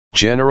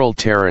General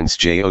Terrence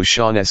J.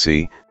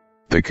 O'Shaughnessy,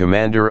 the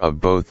commander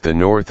of both the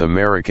North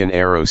American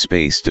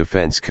Aerospace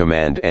Defense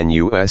Command and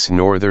U.S.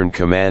 Northern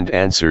Command,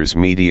 answers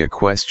media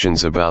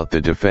questions about the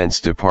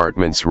Defense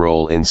Department's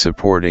role in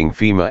supporting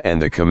FEMA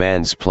and the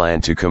command's plan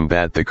to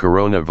combat the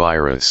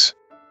coronavirus.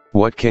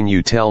 What can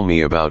you tell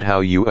me about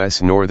how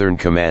U.S. Northern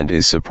Command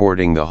is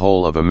supporting the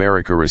whole of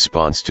America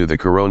response to the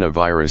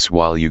coronavirus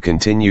while you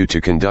continue to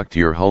conduct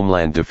your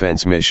Homeland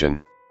Defense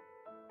mission?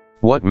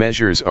 What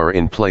measures are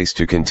in place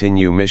to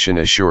continue mission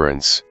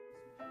assurance?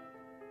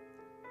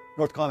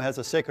 NORTHCOM has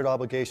a sacred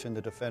obligation to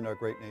defend our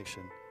great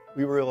nation.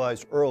 We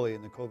realized early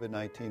in the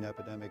COVID-19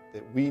 epidemic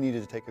that we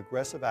needed to take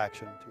aggressive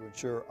action to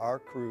ensure our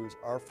crews,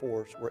 our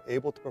force, were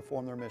able to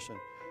perform their mission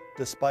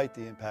despite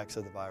the impacts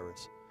of the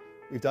virus.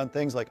 We've done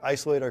things like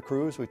isolate our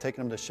crews. We've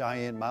taken them to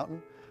Cheyenne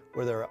Mountain,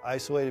 where they're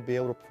isolated to be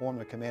able to perform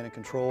their command and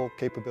control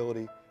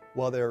capability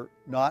while they're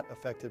not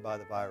affected by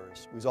the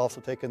virus. We've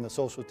also taken the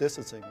social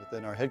distancing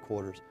within our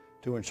headquarters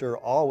to ensure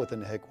all within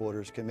the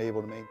headquarters can be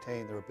able to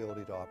maintain their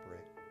ability to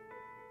operate.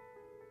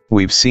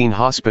 We've seen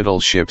hospital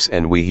ships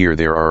and we hear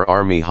there are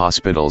Army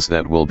hospitals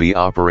that will be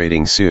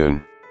operating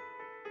soon.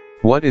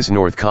 What is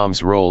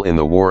NORTHCOM's role in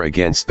the war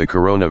against the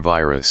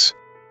coronavirus?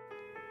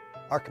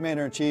 Our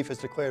Commander-in-Chief has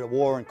declared a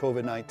war on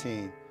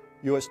COVID-19.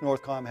 U.S.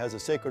 NORTHCOM has a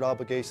sacred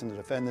obligation to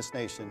defend this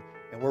nation,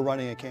 and we're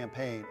running a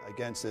campaign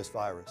against this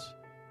virus.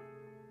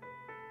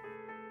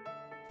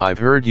 I've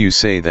heard you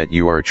say that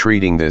you are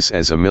treating this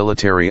as a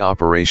military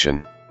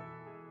operation.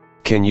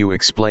 Can you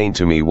explain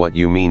to me what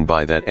you mean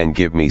by that and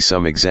give me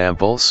some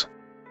examples?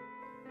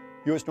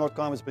 U.S.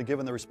 NORTHCOM has been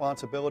given the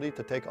responsibility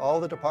to take all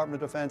the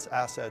Department of Defense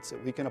assets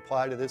that we can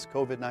apply to this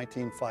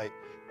COVID-19 fight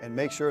and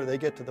make sure they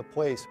get to the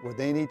place where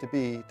they need to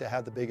be to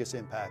have the biggest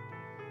impact.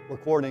 We're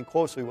coordinating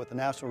closely with the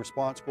National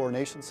Response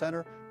Coordination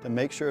Center to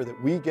make sure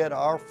that we get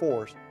our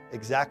force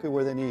exactly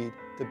where they need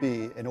to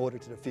be in order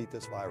to defeat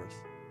this virus.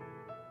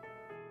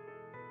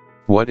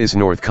 What is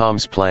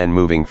NORTHCOM's plan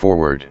moving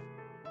forward?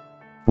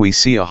 We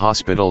see a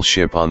hospital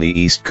ship on the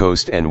East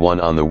Coast and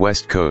one on the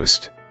West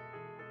Coast.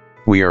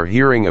 We are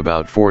hearing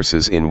about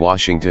forces in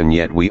Washington,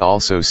 yet we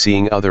also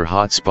seeing other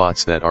hot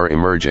spots that are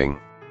emerging.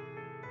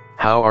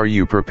 How are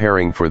you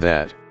preparing for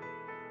that?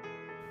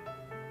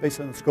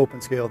 Based on the scope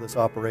and scale of this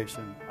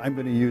operation, I'm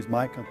going to use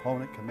my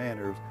component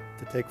commanders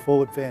to take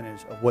full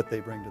advantage of what they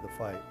bring to the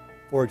fight.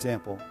 For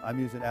example, I'm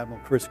using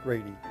Admiral Chris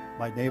Grady,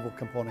 my naval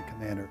component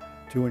commander,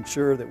 to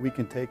ensure that we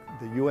can take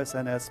the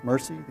USNS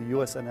Mercy, the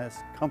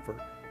USNS Comfort,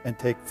 and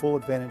take full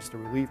advantage to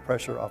relieve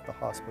pressure off the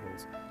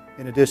hospitals.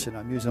 In addition,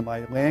 I'm using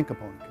my land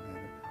component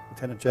commander,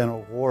 Lieutenant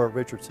General Laura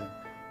Richardson,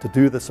 to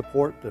do the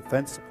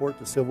defense support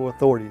to civil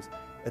authorities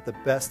at the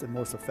best and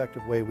most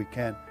effective way we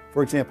can.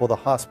 For example, the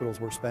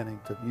hospitals we're spending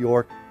to New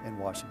York and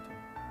Washington.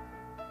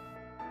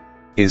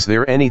 Is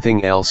there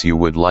anything else you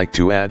would like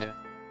to add?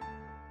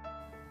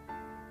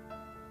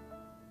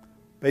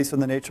 Based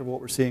on the nature of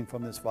what we're seeing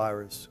from this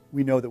virus,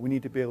 we know that we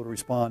need to be able to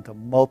respond to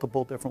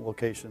multiple different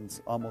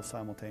locations almost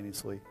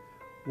simultaneously.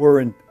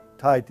 We're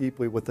tied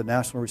deeply with the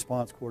National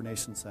Response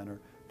Coordination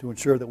Center to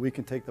ensure that we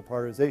can take the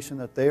prioritization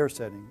that they are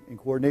setting in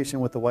coordination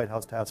with the White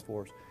House Task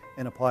Force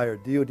and apply our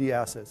DoD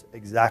assets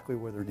exactly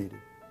where they're needed.